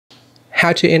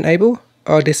how to enable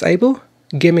or disable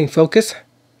gaming focus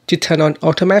to turn on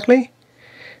automatically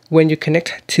when you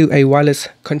connect to a wireless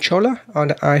controller on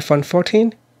the iPhone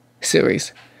 14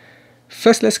 series.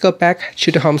 First, let's go back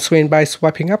to the home screen by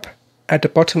swiping up at the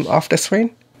bottom of the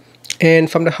screen. And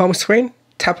from the home screen,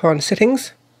 tap on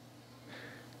Settings.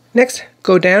 Next,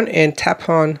 go down and tap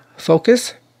on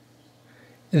Focus.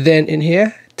 Then in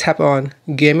here, tap on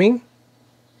Gaming.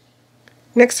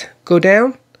 Next, go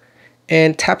down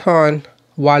and tap on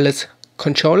Wireless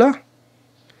Controller.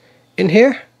 In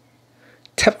here,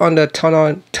 tap on the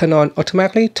turn on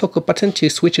automatically toggle button to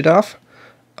switch it off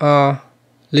or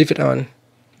leave it on.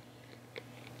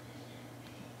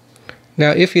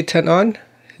 Now if you turn on,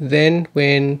 then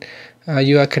when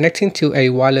you are connecting to a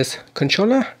wireless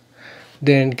controller,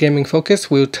 then gaming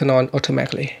focus will turn on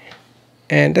automatically.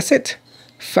 And that's it.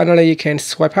 Finally, you can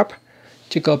swipe up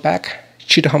to go back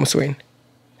to the home screen.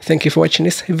 Thank you for watching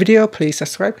this video. Please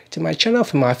subscribe to my channel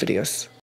for more videos.